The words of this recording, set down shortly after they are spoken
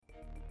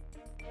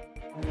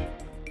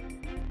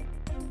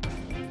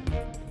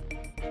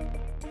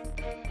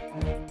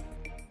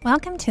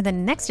Welcome to the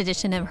next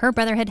edition of Her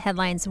Brotherhood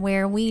Headlines,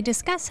 where we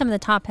discuss some of the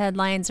top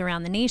headlines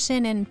around the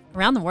nation and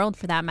around the world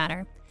for that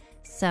matter.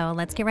 So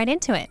let's get right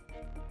into it.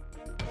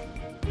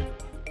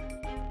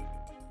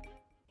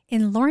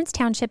 In Lawrence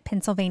Township,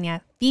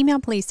 Pennsylvania, female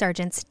police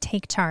sergeants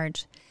take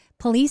charge.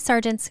 Police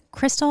sergeants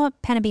Crystal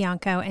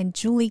Panabianco and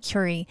Julie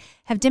Curie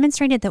have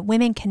demonstrated that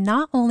women can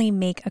not only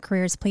make a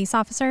career as police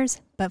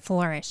officers, but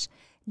flourish.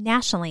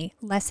 Nationally,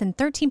 less than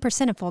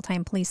 13% of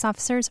full-time police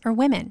officers are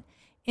women.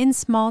 In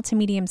small to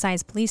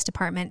medium-sized police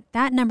department,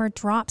 that number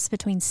drops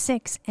between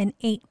 6 and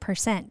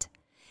 8%.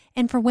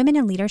 And for women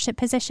in leadership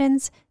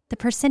positions, the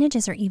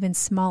percentages are even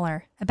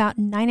smaller. About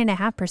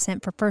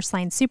 9.5% for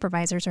first-line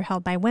supervisors are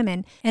held by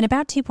women, and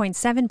about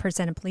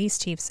 2.7% of police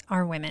chiefs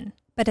are women.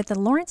 But at the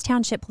Lawrence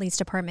Township Police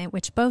Department,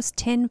 which boasts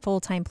 10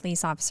 full-time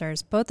police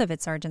officers, both of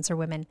its sergeants are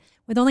women,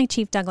 with only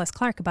Chief Douglas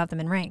Clark above them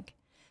in rank.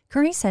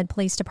 Curry said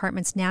police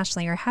departments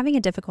nationally are having a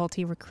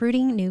difficulty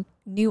recruiting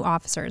new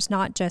officers,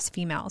 not just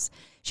females.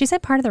 She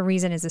said part of the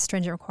reason is the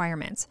stringent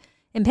requirements.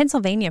 In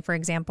Pennsylvania, for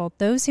example,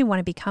 those who want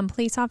to become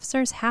police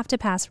officers have to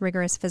pass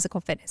rigorous physical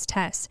fitness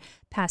tests,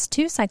 pass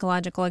 2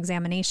 psychological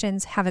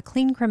examinations, have a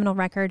clean criminal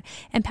record,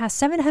 and pass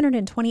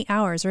 720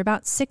 hours or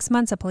about 6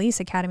 months of police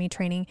academy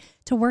training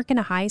to work in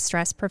a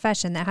high-stress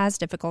profession that has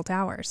difficult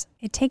hours.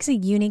 It takes a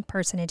unique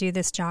person to do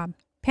this job.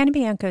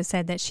 Panabianco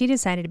said that she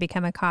decided to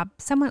become a cop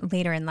somewhat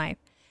later in life.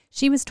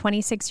 She was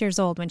 26 years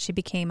old when she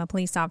became a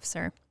police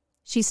officer.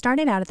 She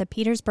started out at the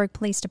Petersburg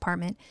Police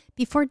Department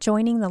before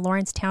joining the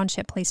Lawrence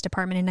Township Police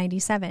Department in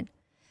 '97.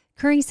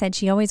 Curry said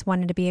she always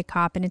wanted to be a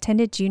cop and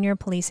attended junior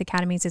police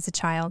academies as a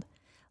child.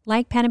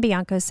 Like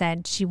Panabianco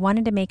said, she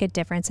wanted to make a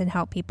difference and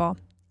help people.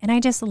 And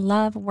I just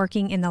love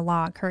working in the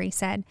law, Curry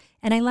said,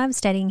 and I love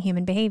studying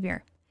human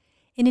behavior.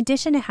 In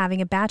addition to having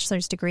a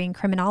bachelor's degree in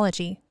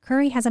criminology,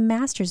 Curry has a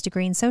master's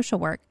degree in social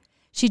work.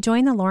 She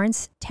joined the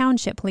Lawrence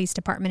Township Police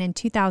Department in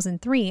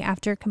 2003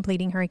 after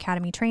completing her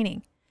academy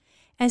training.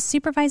 As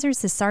supervisors,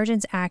 the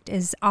sergeants act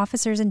as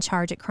officers in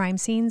charge at crime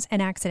scenes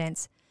and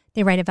accidents.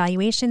 They write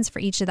evaluations for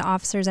each of the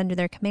officers under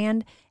their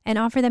command and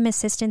offer them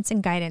assistance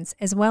and guidance,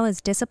 as well as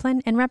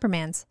discipline and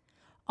reprimands.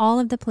 All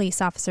of the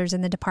police officers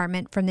in the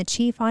department, from the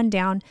chief on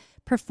down,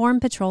 perform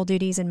patrol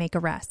duties and make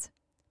arrests.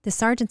 The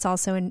sergeants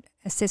also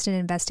assist in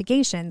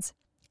investigations,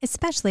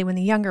 especially when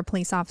the younger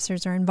police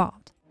officers are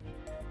involved.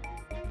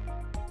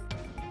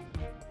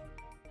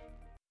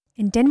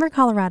 In Denver,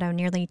 Colorado,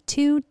 nearly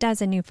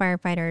 24 new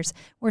firefighters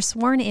were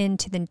sworn in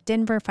to the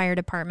Denver Fire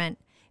Department,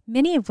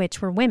 many of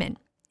which were women.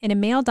 In a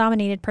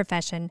male-dominated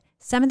profession,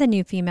 some of the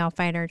new female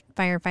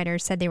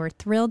firefighters said they were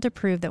thrilled to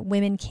prove that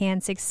women can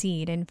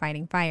succeed in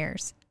fighting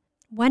fires.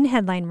 One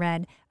headline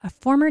read, "A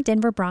former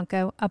Denver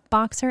Bronco, a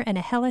boxer, and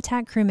a hell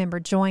attack crew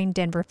member joined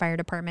Denver Fire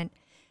Department."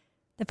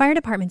 The fire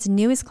department's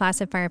newest class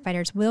of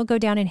firefighters will go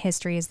down in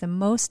history as the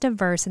most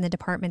diverse in the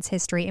department's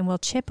history and will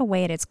chip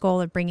away at its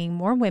goal of bringing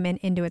more women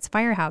into its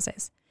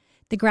firehouses.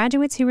 The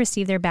graduates who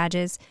received their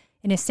badges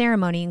in a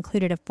ceremony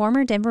included a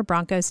former Denver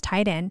Broncos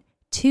tight end,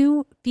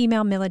 2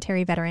 female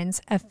military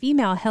veterans, a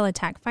female hell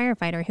attack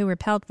firefighter who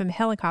rappelled from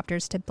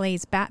helicopters to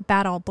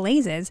battle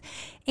blazes,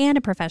 and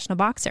a professional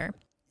boxer.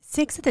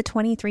 6 of the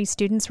 23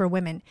 students were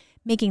women,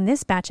 making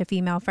this batch of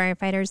female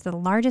firefighters the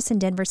largest in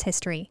Denver's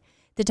history.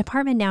 The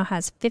department now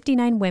has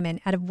 59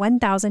 women out of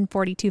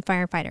 1,042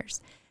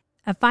 firefighters,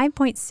 a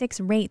 5.6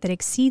 rate that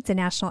exceeds the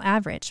national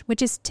average, which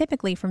is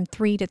typically from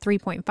 3 to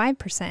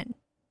 3.5%,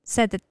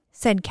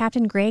 said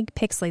Captain Greg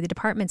Pixley, the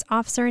department's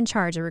officer in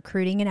charge of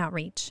recruiting and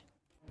outreach.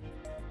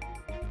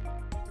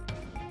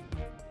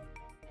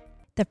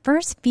 The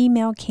first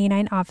female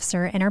canine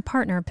officer and her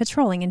partner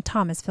patrolling in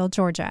Thomasville,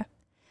 Georgia.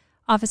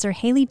 Officer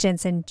Haley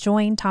Jensen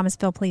joined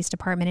Thomasville Police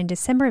Department in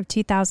December of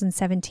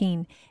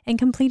 2017 and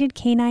completed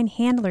canine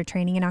handler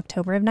training in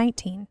October of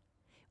 19.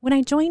 "When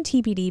I joined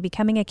TPD,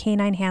 becoming a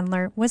canine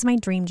handler was my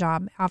dream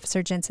job,"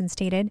 Officer Jensen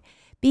stated.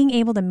 "Being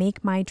able to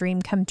make my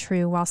dream come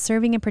true while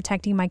serving and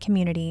protecting my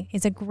community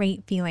is a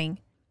great feeling."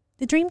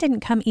 "The dream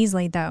didn't come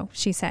easily, though,"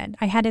 she said.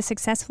 "I had to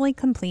successfully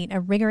complete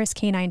a rigorous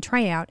canine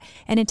tryout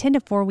and attend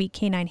a 4-week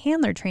canine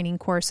handler training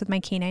course with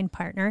my canine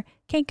partner,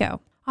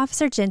 Keiko."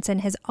 Officer Jensen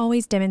has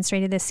always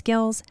demonstrated the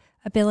skills,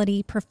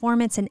 ability,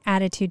 performance, and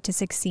attitude to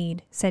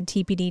succeed, said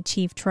TPD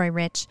Chief Troy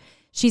Rich.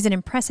 "She's an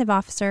impressive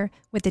officer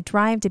with the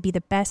drive to be the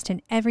best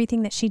in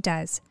everything that she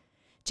does."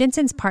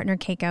 Jensen's partner,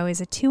 Keiko, is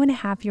a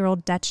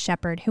 2.5-year-old Dutch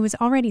Shepherd who was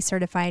already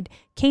certified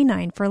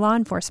canine for law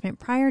enforcement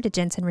prior to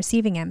Jensen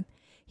receiving him.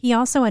 He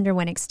also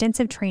underwent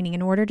extensive training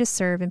in order to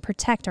serve and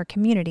protect our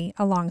community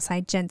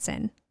alongside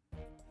Jensen.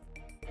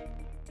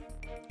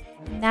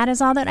 That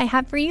is all that I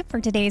have for you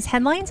for today's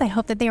headlines. I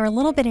hope that they were a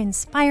little bit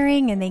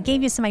inspiring and they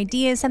gave you some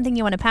ideas, something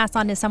you want to pass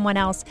on to someone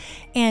else.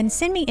 And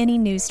send me any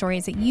news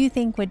stories that you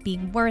think would be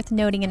worth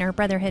noting in Her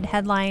Brotherhood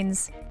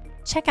headlines.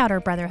 Check out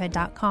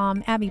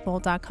herbrotherhood.com,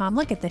 abbybold.com.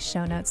 Look at the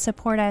show notes.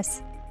 Support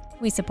us.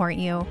 We support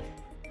you.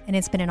 And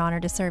it's been an honor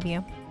to serve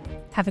you.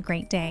 Have a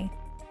great day.